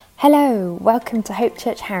Hello, welcome to Hope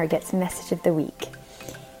Church Harrogate's Message of the Week.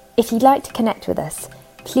 If you'd like to connect with us,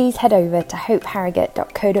 please head over to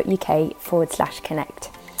hopeharrogate.co.uk/connect.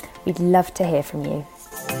 We'd love to hear from you.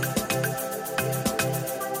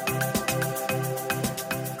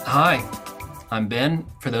 Hi, I'm Ben.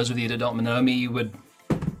 For those of you that don't know me, you would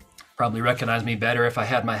probably recognize me better if I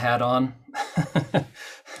had my hat on.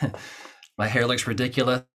 My hair looks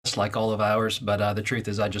ridiculous, like all of ours, but the truth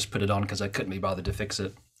is I just put it on because I couldn't be bothered to fix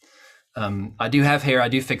it. I do have hair. I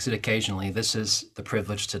do fix it occasionally. This is the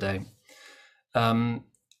privilege today. How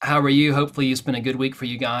are you? Hopefully it's been a good week for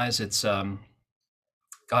you guys. It's, April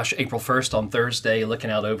 1st on Thursday,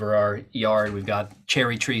 looking out over our yard. We've got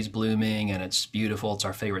cherry trees blooming and it's beautiful. It's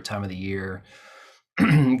our favorite time of the year.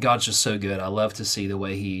 God's just so good. I love to see the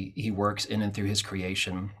way he works in and through his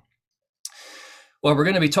creation. Well, we're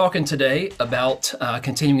going to be talking today about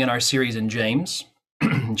continuing in our series in James.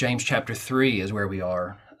 James chapter 3 is where we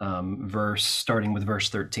are. Starting with verse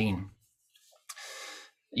 13.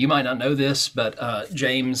 You might not know this, but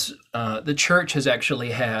James, the church has actually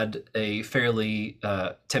had a fairly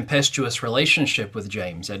tempestuous relationship with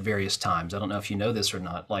James at various times. I don't know if you know this or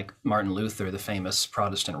not. Like Martin Luther, the famous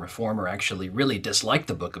Protestant reformer, actually really disliked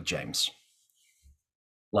the book of James.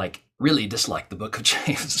 Like really disliked the book of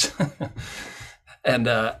James. And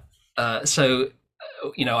so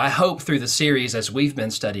I hope through the series, as we've been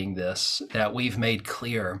studying this, that we've made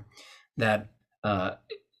clear that,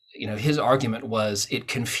 his argument was it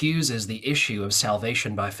confuses the issue of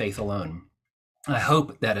salvation by faith alone. I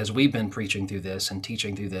hope that as we've been preaching through this and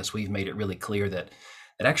teaching through this, we've made it really clear that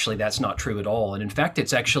actually that's not true at all. And in fact,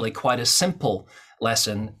 it's actually quite a simple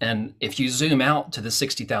lesson. And if you zoom out to the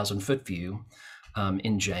 60,000 foot view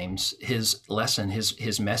in James, his lesson,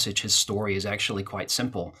 his message, his story is actually quite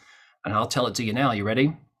simple. And I'll tell it to you now. You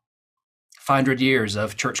ready? 500 years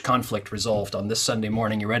of church conflict resolved on this Sunday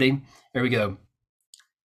morning. You ready? Here we go.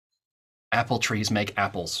 Apple trees make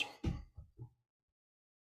apples.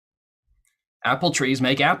 Apple trees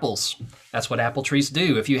make apples. That's what apple trees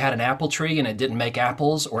do. If you had an apple tree and it didn't make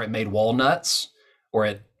apples, or it made walnuts, or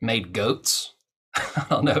it made goats, I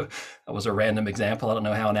don't know. That was a random example. I don't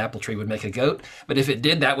know how an apple tree would make a goat, but if it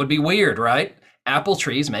did, that would be weird, right? Apple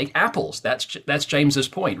trees make apples. That's James's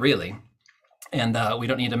point, really. And we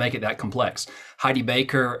don't need to make it that complex. Heidi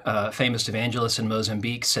Baker, famous evangelist in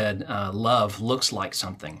Mozambique, said, love looks like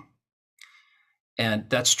something. And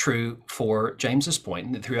that's true for James's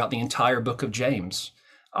point. Throughout the entire book of James,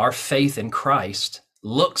 our faith in Christ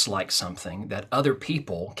looks like something that other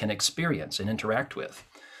people can experience and interact with.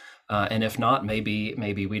 And if not,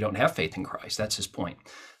 maybe we don't have faith in Christ. That's his point.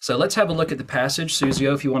 So let's have a look at the passage.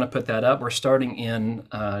 Susio, if you want to put that up. We're starting in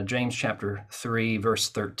James chapter 3, verse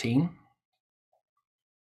 13.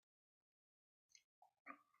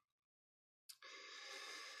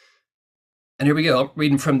 And here we go,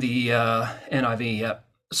 reading from the NIV. Yep.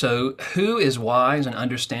 So who is wise and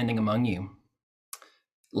understanding among you?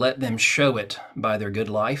 Let them show it by their good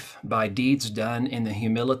life, by deeds done in the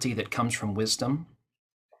humility that comes from wisdom.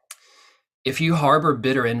 If you harbor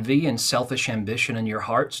bitter envy and selfish ambition in your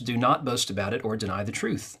hearts, do not boast about it or deny the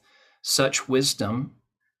truth. Such wisdom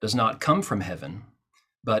does not come from heaven,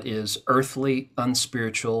 but is earthly,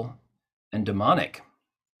 unspiritual, and demonic.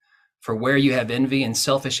 For where you have envy and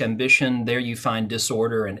selfish ambition, there you find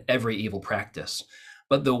disorder and every evil practice.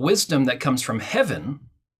 But the wisdom that comes from heaven,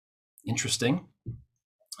 interesting,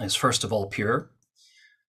 is first of all pure,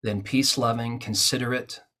 then peace-loving,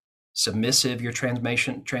 considerate, submissive, your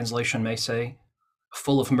translation may say,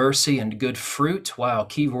 full of mercy and good fruit. Wow,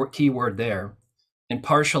 key word there.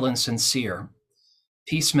 Impartial and sincere.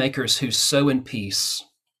 Peacemakers who sow in peace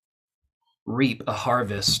reap a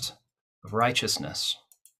harvest of righteousness.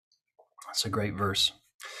 That's a great verse.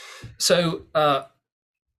 So I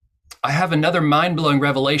have another mind-blowing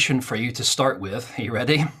revelation for you to start with. Are you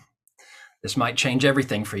ready? This might change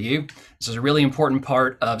everything for you. This is a really important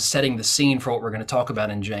part of setting the scene for what we're going to talk about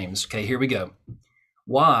in James. Okay, here we go.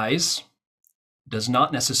 Wise does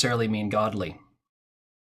not necessarily mean godly.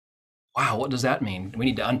 Wow, what does that mean? We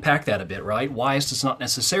need to unpack that a bit, right? Wise does not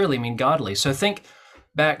necessarily mean godly. So think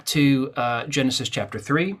back to Genesis chapter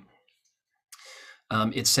 3.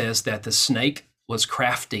 It says that the snake was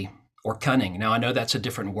crafty or cunning. Now, I know that's a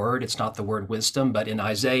different word. It's not the word wisdom, but in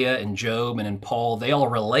Isaiah and Job and in Paul, they all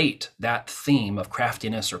relate that theme of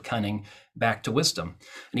craftiness or cunning back to wisdom.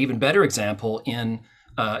 An even better example in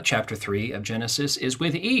chapter 3 of Genesis is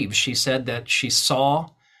with Eve. She said that she saw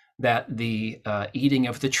that the eating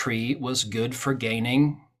of the tree was good for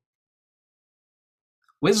gaining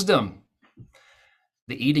wisdom.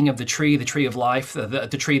 The eating of the tree of life,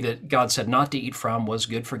 the tree that God said not to eat from, was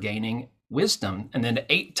good for gaining wisdom. And then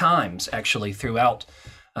 8 times actually throughout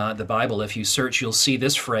the Bible, if you search, you'll see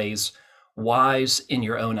this phrase, wise in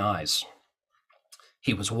your own eyes.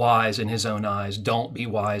 He was wise in his own eyes. Don't be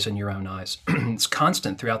wise in your own eyes. It's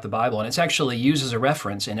constant throughout the Bible, and it's actually used as a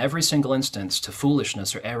reference in every single instance to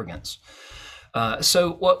foolishness or arrogance.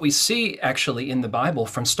 So what we see actually in the Bible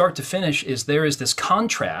from start to finish is there is this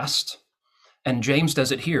contrast, and James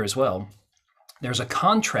does it here as well. There's a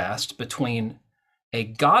contrast between a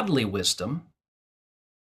godly wisdom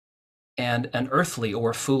and an earthly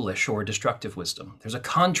or foolish or destructive wisdom. There's a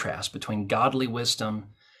contrast between godly wisdom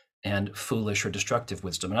and foolish or destructive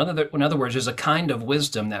wisdom. In other words, there's a kind of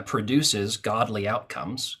wisdom that produces godly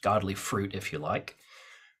outcomes, godly fruit, if you like.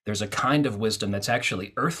 There's a kind of wisdom that's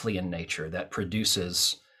actually earthly in nature that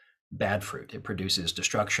produces bad fruit. It produces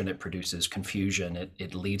destruction. It produces confusion.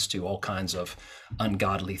 It leads to all kinds of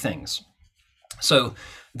ungodly things. So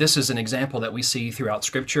this is an example that we see throughout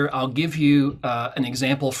Scripture. I'll give you an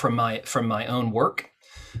example from my own work.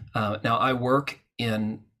 Now, I work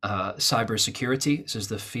in cybersecurity. This is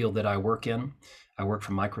the field that I work in. I work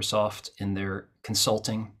for Microsoft in their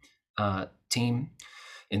consulting team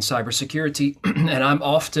in cybersecurity. And I'm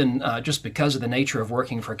often, just because of the nature of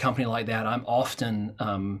working for a company like that, I'm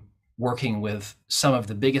often working with some of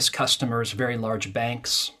the biggest customers, very large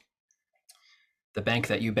banks. The bank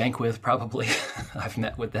that you bank with, probably, I've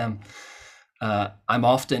met with them. I'm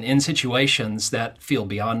often in situations that feel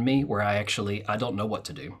beyond me, where I don't know what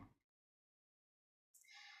to do.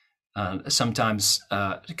 Sometimes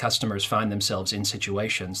customers find themselves in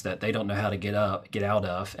situations that they don't know how to get out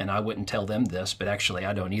of, and I wouldn't tell them this, but actually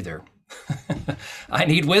I don't either. I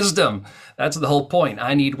need wisdom. That's the whole point.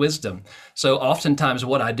 I need wisdom. So oftentimes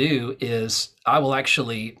what I do is I will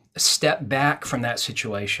actually step back from that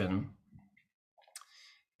situation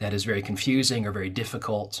that is very confusing or very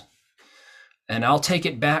difficult, and I'll take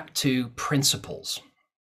it back to principles.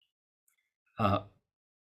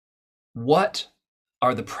 What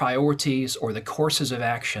are the priorities or the courses of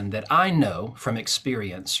action that I know from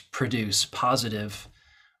experience produce positive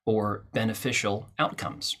or beneficial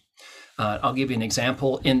outcomes? I'll give you an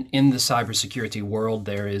example. In the cybersecurity world,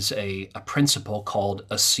 there is a principle called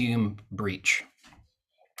assume breach.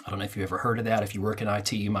 I don't know if you've ever heard of that. If you work in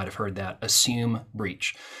IT, you might have heard that. Assume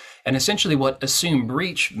breach. And essentially what assume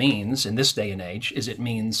breach means in this day and age is it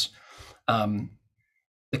means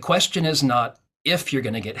the question is not if you're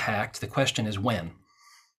going to get hacked, the question is when.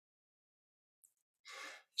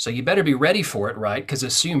 So you better be ready for it, right? Because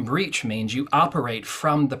assume breach means you operate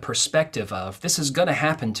from the perspective of this is going to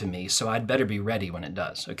happen to me, so I'd better be ready when it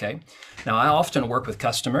does, okay? Now, I often work with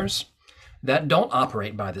customers that don't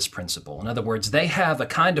operate by this principle. In other words, they have a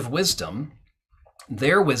kind of wisdom.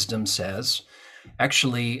 Their wisdom says,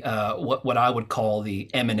 actually, what I would call the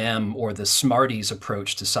M&M or the Smarties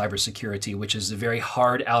approach to cybersecurity, which is a very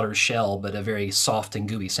hard outer shell, but a very soft and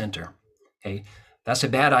gooey center, okay? That's a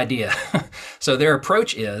bad idea. So their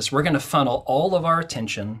approach is we're going to funnel all of our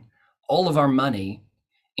attention, all of our money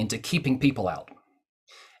into keeping people out.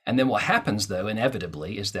 And then what happens, though,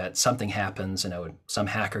 inevitably, is that something happens, some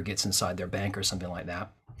hacker gets inside their bank or something like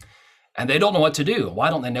that, and they don't know what to do.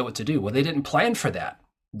 Why don't they know what to do? Well, they didn't plan for that.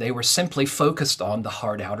 They were simply focused on the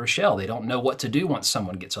hard outer shell. They don't know what to do once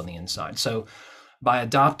someone gets on the inside. So by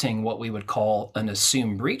adopting what we would call an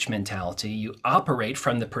assume breach mentality, you operate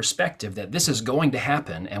from the perspective that this is going to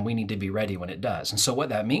happen and we need to be ready when it does. And so what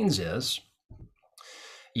that means is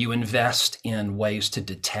you invest in ways to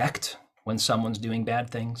detect when someone's doing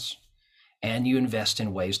bad things, and you invest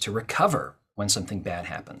in ways to recover when something bad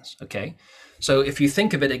happens, okay? So if you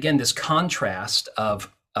think of it, again, this contrast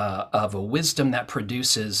of a wisdom that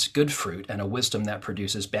produces good fruit and a wisdom that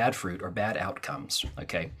produces bad fruit or bad outcomes,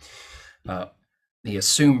 okay? The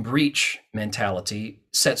assume breach mentality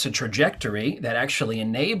sets a trajectory that actually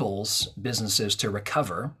enables businesses to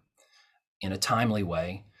recover in a timely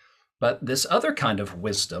way. But this other kind of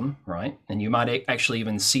wisdom, right? And you might actually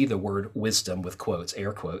even see the word wisdom with quotes,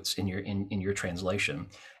 air quotes, in your translation,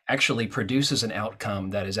 actually produces an outcome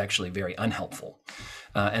that is actually very unhelpful.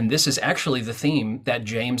 And this is actually the theme that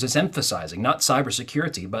James is emphasizing, not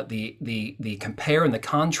cybersecurity, but the compare and the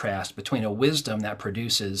contrast between a wisdom that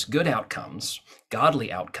produces good outcomes,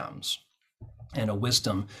 godly outcomes, and a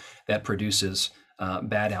wisdom that produces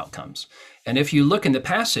bad outcomes. And if you look in the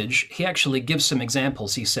passage, he actually gives some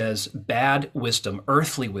examples. He says bad wisdom,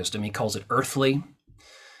 earthly wisdom. He calls it earthly.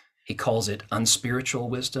 He calls it unspiritual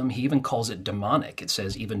wisdom. He even calls it demonic. It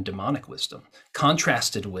says even demonic wisdom,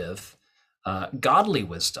 contrasted with godly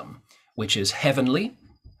wisdom, which is heavenly.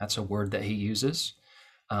 That's a word that he uses.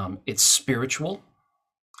 It's spiritual.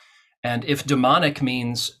 And if demonic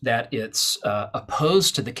means that it's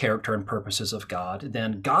opposed to the character and purposes of God,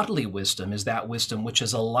 then godly wisdom is that wisdom which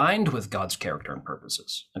is aligned with God's character and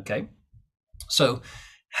purposes. Okay? So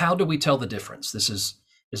how do we tell the difference? This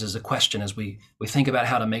is a question as we think about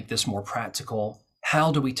how to make this more practical.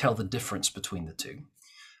 How do we tell the difference between the two?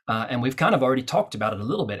 And we've kind of already talked about it a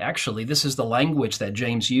little bit. Actually, this is the language that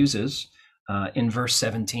James uses in verse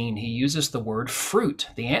 17. He uses the word fruit.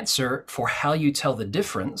 The answer for how you tell the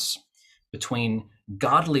difference between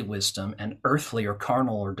godly wisdom and earthly or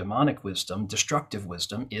carnal or demonic wisdom, destructive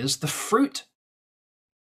wisdom, is the fruit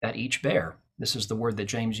that each bear. This is the word that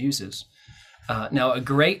James uses. Now, a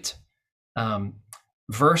great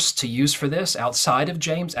verse to use for this outside of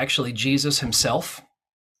James, actually Jesus himself.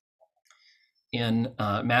 In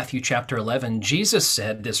Matthew chapter 11, Jesus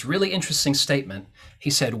said this really interesting statement. He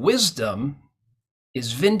said, "Wisdom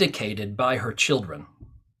is vindicated by her children."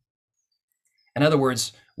 In other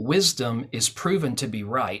words, wisdom is proven to be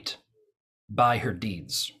right by her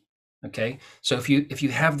deeds. Okay, so if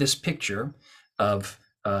you have this picture of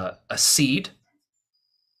a seed,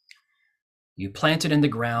 you plant it in the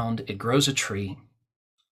ground, it grows a tree.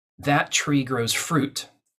 That tree grows fruit,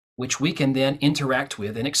 which we can then interact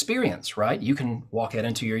with and experience, right? You can walk out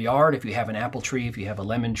into your yard. If you have an apple tree, if you have a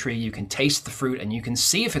lemon tree, you can taste the fruit and you can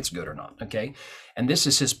see if it's good or not, okay? And this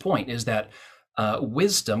is his point, is that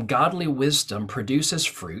wisdom, godly wisdom, produces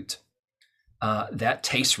fruit that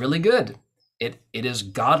tastes really good. It is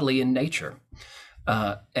godly in nature.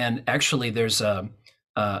 And actually there's an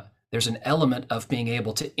element of being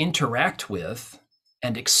able to interact with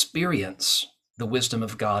and experience the wisdom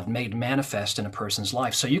of God made manifest in a person's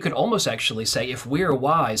life. So you could almost actually say, if we're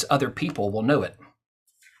wise, other people will know it.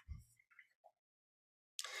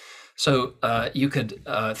 So you could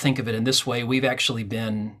think of it in this way. We've actually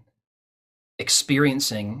been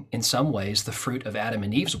experiencing, in some ways, the fruit of Adam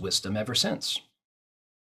and Eve's wisdom ever since.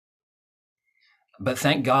 But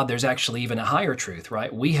thank God there's actually even a higher truth,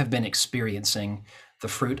 right? We have been experiencing the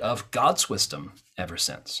fruit of God's wisdom ever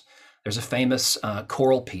since. There's a famous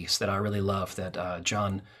choral piece that I really love that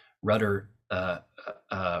John Rutter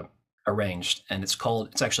arranged, and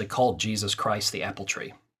it's actually called Jesus Christ the Apple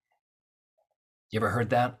Tree. You ever heard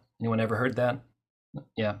that? Anyone ever heard that?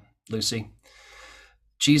 Yeah, Lucy.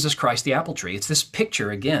 Jesus Christ the Apple Tree. It's this picture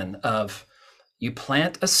again of you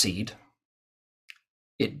plant a seed,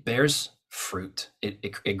 it bears fruit,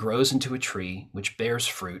 it grows into a tree which bears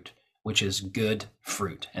fruit, which is good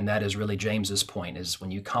fruit. And that is really James's point, is when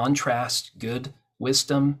you contrast good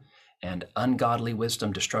wisdom and ungodly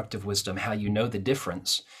wisdom, destructive wisdom, how you know the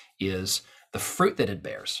difference is the fruit that it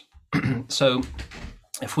bears. So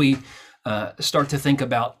if we start to think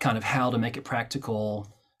about kind of how to make it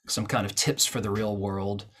practical, some kind of tips for the real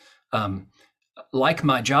world, like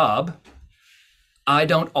my job, I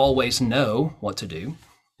don't always know what to do,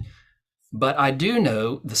 but I do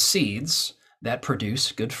know the seeds that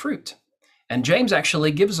produce good fruit. And James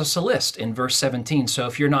actually gives us a list in verse 17. So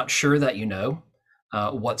if you're not sure that you know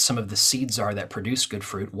what some of the seeds are that produce good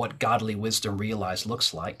fruit, what godly wisdom realized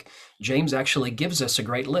looks like, James actually gives us a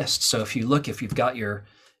great list. So if you've got your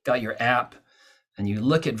app and you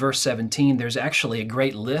look at verse 17, there's actually a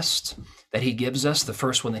great list that he gives us. The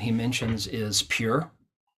first one that he mentions is pure.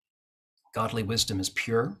 Godly wisdom is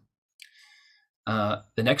pure. The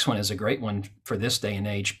next one is a great one for this day and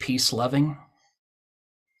age, peace-loving.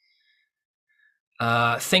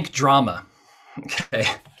 Think drama. Okay,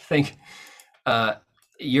 think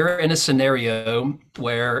you're in a scenario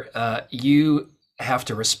where you have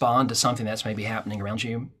to respond to something that's maybe happening around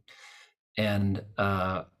you, and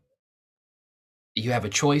you have a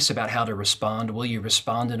choice about how to respond. Will you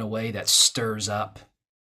respond in a way that stirs up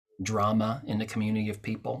drama in the community of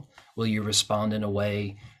people? Will you respond in a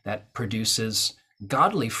way that produces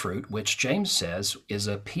godly fruit, which James says is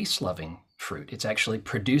a peace-loving fruit? It actually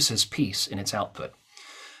produces peace in its output.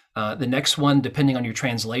 The next one, depending on your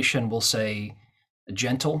translation, will say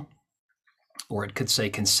gentle, or it could say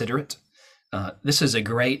considerate. This is a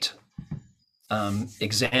great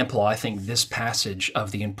example, I think, this passage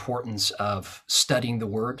of the importance of studying the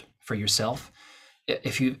word for yourself.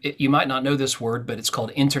 If you might not know this word, but it's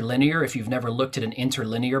called interlinear. If you've never looked at an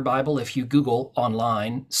interlinear Bible, if you Google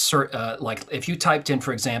online, like if you typed in,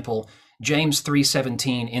 for example, James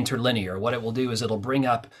 3:17 interlinear, what it will do is it'll bring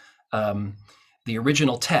up the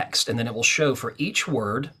original text, and then it will show for each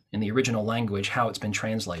word in the original language how it's been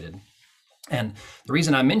translated. And the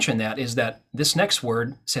reason I mention that is that this next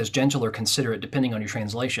word says gentle or considerate, depending on your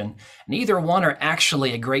translation. Neither one are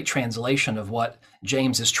actually a great translation of what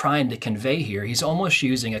James is trying to convey here. He's almost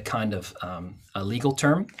using a kind of a legal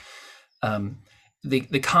term.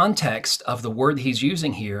 the context of the word he's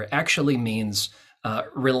using here actually means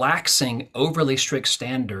relaxing overly strict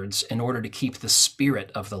standards in order to keep the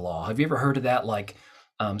spirit of the law. Have you ever heard of that? Like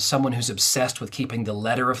someone who's obsessed with keeping the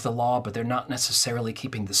letter of the law, but they're not necessarily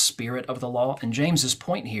keeping the spirit of the law. And James's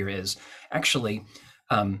point here is actually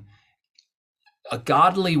a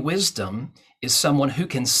godly wisdom is someone who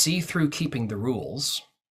can see through keeping the rules,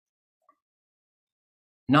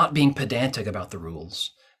 not being pedantic about the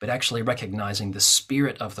rules, but actually recognizing the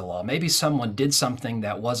spirit of the law. Maybe someone did something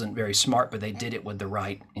that wasn't very smart, but they did it with the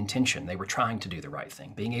right intention. They were trying to do the right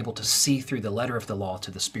thing. Being able to see through the letter of the law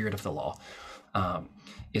to the spirit of the law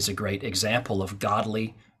is a great example of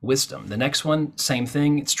godly wisdom. The next one, same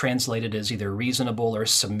thing. It's translated as either reasonable or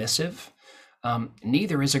submissive.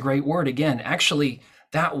 Neither is a great word. Again, actually,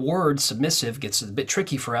 that word submissive gets a bit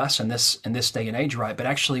tricky for us in this day and age, right? But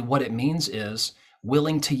actually what it means is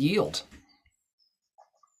willing to yield.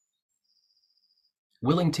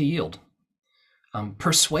 Willing to yield.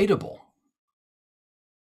 Persuadable.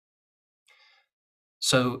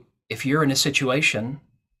 So if you're in a situation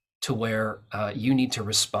to where you need to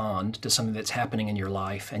respond to something that's happening in your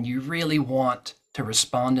life, and you really want to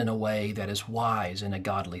respond in a way that is wise in a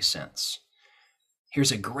godly sense,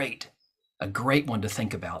 here's a great one to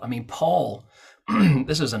think about. I mean, Paul,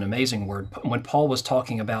 this is an amazing word. When Paul was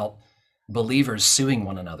talking about believers suing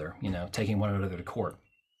one another, taking one another to court,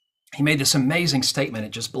 he made this amazing statement.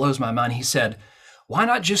 It just blows my mind. He said, why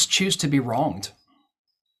not just choose to be wronged?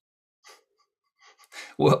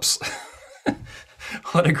 Whoops.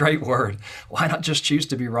 What a great word. Why not just choose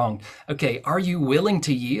to be wronged? Okay, are you willing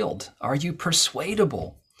to yield? Are you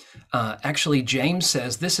persuadable? Actually, James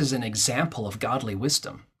says this is an example of godly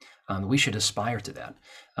wisdom. We should aspire to that.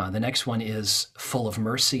 The next one is full of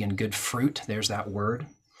mercy and good fruit. There's that word.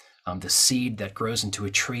 The seed that grows into a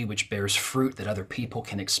tree which bears fruit that other people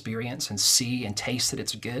can experience and see and taste that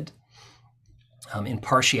it's good.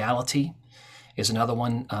 Impartiality is another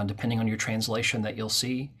one, depending on your translation, that you'll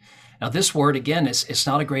see. Now, this word, again, it's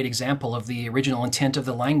not a great example of the original intent of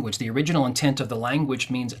the language. The original intent of the language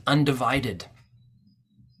means undivided.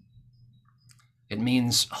 It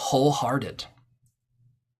means wholehearted.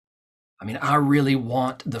 I mean, I really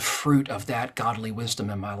want the fruit of that godly wisdom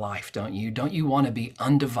in my life, don't you? Don't you want to be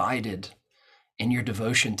undivided in your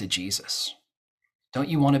devotion to Jesus? Don't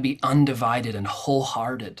you want to be undivided and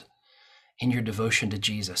wholehearted in your devotion to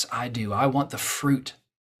Jesus? I do. I want the fruit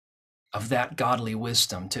of that godly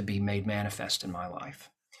wisdom to be made manifest in my life.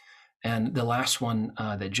 And the last one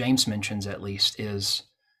that James mentions, at least, is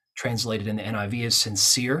translated in the NIV as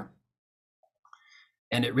sincere.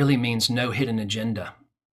 And it really means no hidden agenda,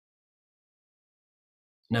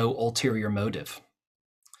 no ulterior motive.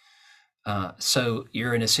 So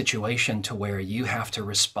you're in a situation to where you have to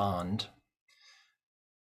respond.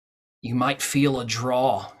 You might feel a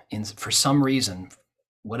draw for some reason,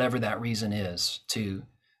 whatever that reason is, to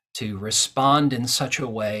respond in such a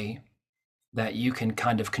way that you can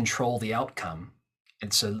kind of control the outcome.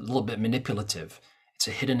 It's a little bit manipulative. It's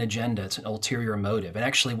a hidden agenda. It's an ulterior motive. And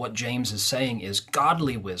actually what James is saying is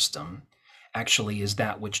godly wisdom actually is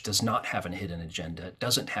that which does not have a hidden agenda. It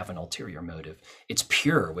doesn't have an ulterior motive. It's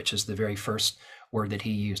pure, which is the very first word that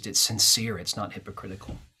he used. It's sincere. It's not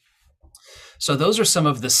hypocritical. So those are some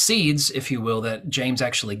of the seeds, if you will, that James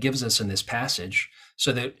actually gives us in this passage,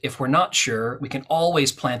 so that if we're not sure, we can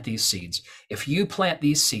always plant these seeds. If you plant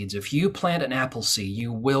these seeds, if you plant an apple seed,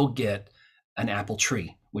 you will get an apple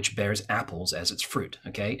tree, which bears apples as its fruit,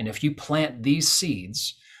 okay? And if you plant these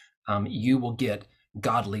seeds, you will get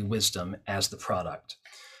godly wisdom as the product.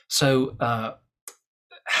 So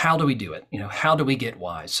how do we do it? How do we get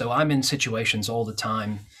wise? So I'm in situations all the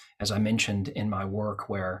time, as I mentioned in my work,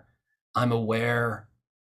 where I'm aware,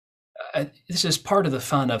 this is part of the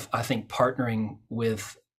fun of, I think, partnering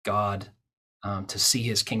with God to see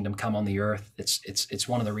his kingdom come on the earth. It's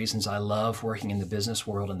one of the reasons I love working in the business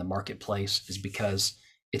world and the marketplace, is because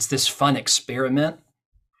it's this fun experiment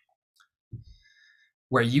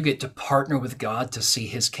where you get to partner with God to see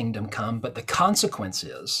his kingdom come. But the consequence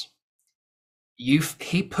is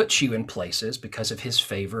he puts you in places because of his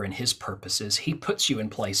favor and his purposes. He puts you in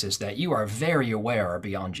places that you are very aware are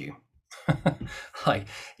beyond you. Like,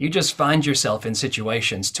 you just find yourself in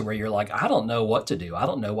situations to where you're like, I don't know what to do. I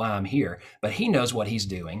don't know why I'm here, but he knows what he's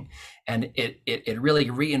doing. And it really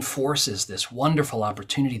reinforces this wonderful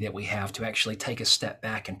opportunity that we have to actually take a step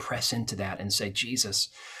back and press into that and say, Jesus,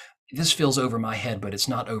 this feels over my head, but it's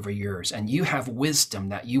not over yours. And you have wisdom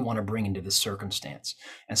that you want to bring into this circumstance.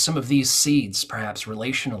 And some of these seeds, perhaps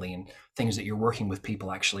relationally and things that you're working with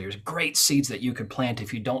people, actually are great seeds that you could plant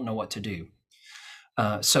if you don't know what to do.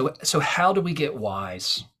 So how do we get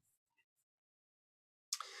wise?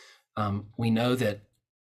 We know that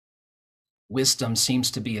wisdom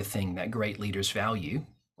seems to be a thing that great leaders value,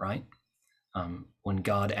 right? When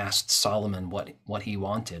God asked Solomon what he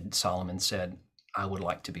wanted, Solomon said, I would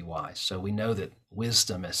like to be wise. So we know that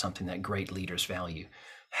wisdom is something that great leaders value.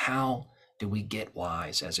 How do we get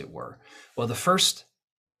wise, as it were? Well, the first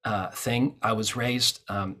thing, I was raised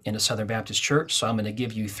in a Southern Baptist church, so I'm going to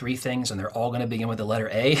give you 3 things, and they're all going to begin with the letter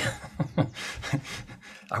A.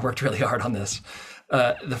 I worked really hard on this.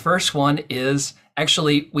 The first one is,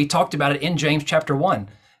 actually, we talked about it in James chapter 1.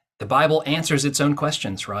 The Bible answers its own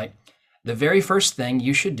questions, right? The very first thing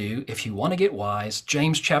you should do if you want to get wise,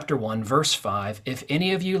 James chapter 1, verse 5, if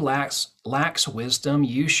any of you lacks wisdom,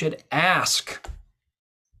 you should ask.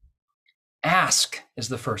 Ask is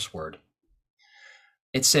the first word.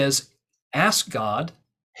 It says, ask God,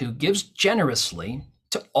 who gives generously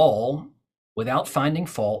to all without finding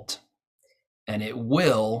fault, and it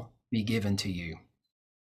will be given to you.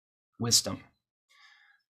 Wisdom.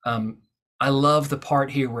 I love the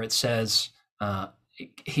part here where it says,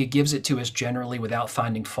 he gives it to us generally without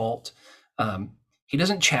finding fault. He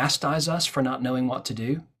doesn't chastise us for not knowing what to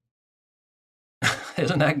do.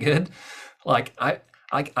 Isn't that good? Like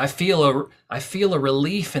I feel a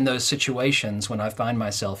relief in those situations when I find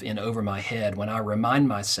myself in over my head, when I remind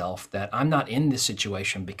myself that I'm not in this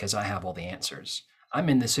situation because I have all the answers. I'm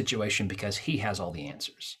in this situation because he has all the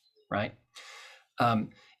answers, right?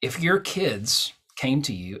 If your kids came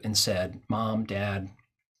to you and said, Mom, Dad,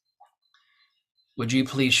 would you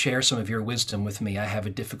please share some of your wisdom with me? I have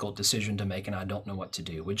a difficult decision to make and I don't know what to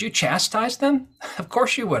do. Would you chastise them? Of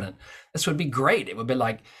course you wouldn't. This would be great. It would be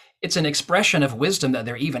like, it's an expression of wisdom that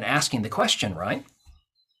they're even asking the question, right?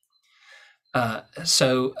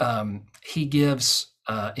 So he gives,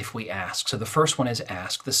 if we ask. So the first one is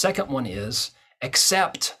ask. The second one is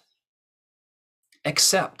accept.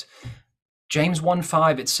 Accept. James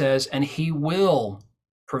 1:5, it says, and he will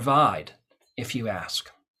provide if you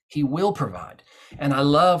ask. He will provide. And I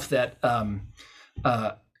love that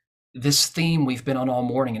this theme we've been on all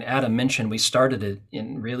morning, and Adam mentioned we started it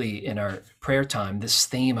in our prayer time, this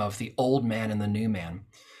theme of the old man and the new man.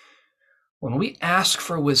 When we ask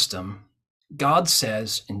for wisdom, God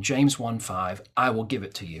says in James 1:5, I will give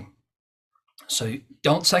it to you. So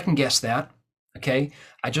don't second guess that, okay?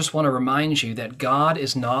 I just want to remind you that God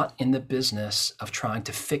is not in the business of trying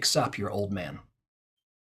to fix up your old man.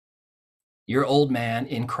 Your old man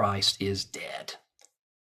in Christ is dead.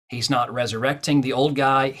 He's not resurrecting the old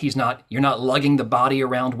guy. You're not lugging the body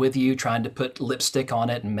around with you, trying to put lipstick on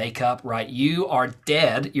it and makeup, right? You are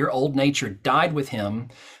dead. Your old nature died with him,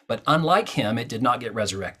 but unlike him, it did not get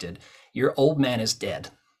resurrected. Your old man is dead.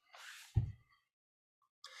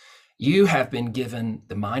 You have been given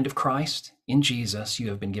the mind of Christ in Jesus. You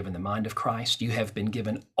have been given the mind of Christ. You have been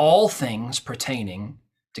given all things pertaining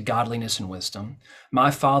to godliness and wisdom.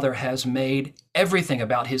 My Father has made everything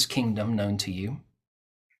about his kingdom known to you.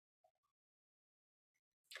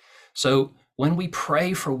 So when we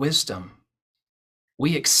pray for wisdom,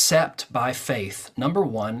 we accept by faith, number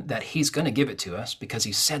one, that he's going to give it to us because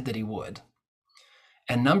he said that he would.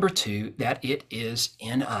 And number two, that it is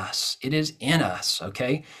in us. It is in us,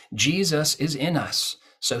 okay? Jesus is in us.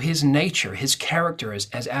 So his nature, his character,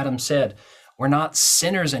 as Adam said, we're not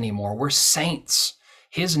sinners anymore. We're saints.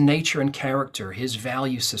 His nature and character, his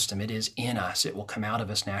value system, it is in us. It will come out of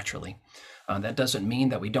us naturally. That doesn't mean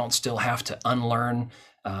that we don't still have to unlearn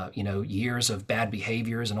years of bad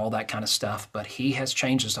behaviors and all that kind of stuff, but he has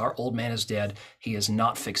changed us. Our old man is dead. He is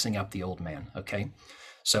not fixing up the old man, okay?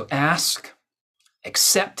 So ask,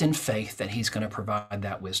 accept in faith that he's going to provide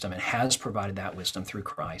that wisdom and has provided that wisdom through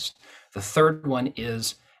Christ. The third one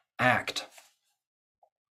is act.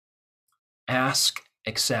 Ask,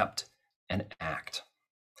 accept, and act.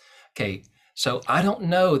 Okay, so I don't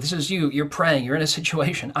know, this is you're praying, you're in a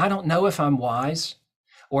situation. I don't know if I'm wise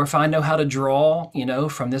or if I know how to draw,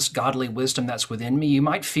 from this godly wisdom that's within me. You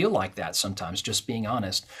might feel like that sometimes, just being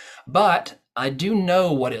honest. But I do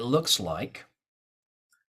know what it looks like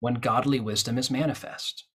when godly wisdom is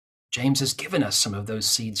manifest. James has given us some of those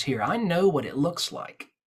seeds here. I know what it looks like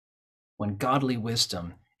when godly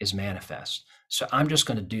wisdom is manifest. So I'm just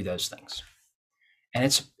going to do those things. And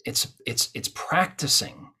it's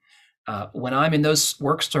practicing. When I'm in those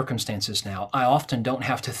work circumstances now, I often don't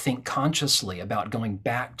have to think consciously about going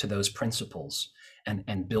back to those principles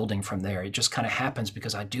and building from there. It just kind of happens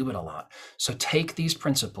because I do it a lot. So take these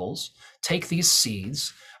principles, take these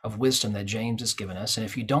seeds of wisdom that James has given us. And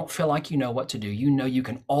if you don't feel like you know what to do, you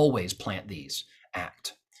can always plant these.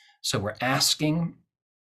 Act. So we're asking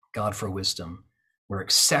God for wisdom. We're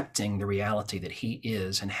accepting the reality that he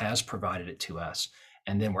is and has provided it to us.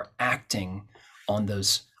 And then we're acting on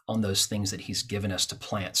on those things that he's given us to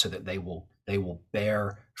plant so that they will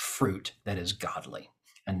bear fruit that is godly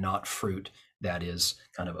and not fruit that is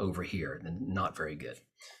kind of over here and not very good.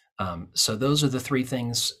 So those are the three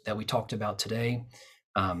things that we talked about today.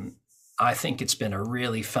 I think it's been a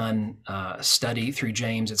really fun study through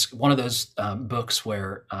James. It's one of those books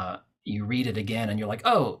where you read it again and you're like,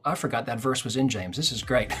 oh, I forgot that verse was in James. This is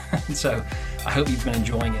great. So I hope you've been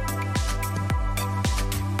enjoying it.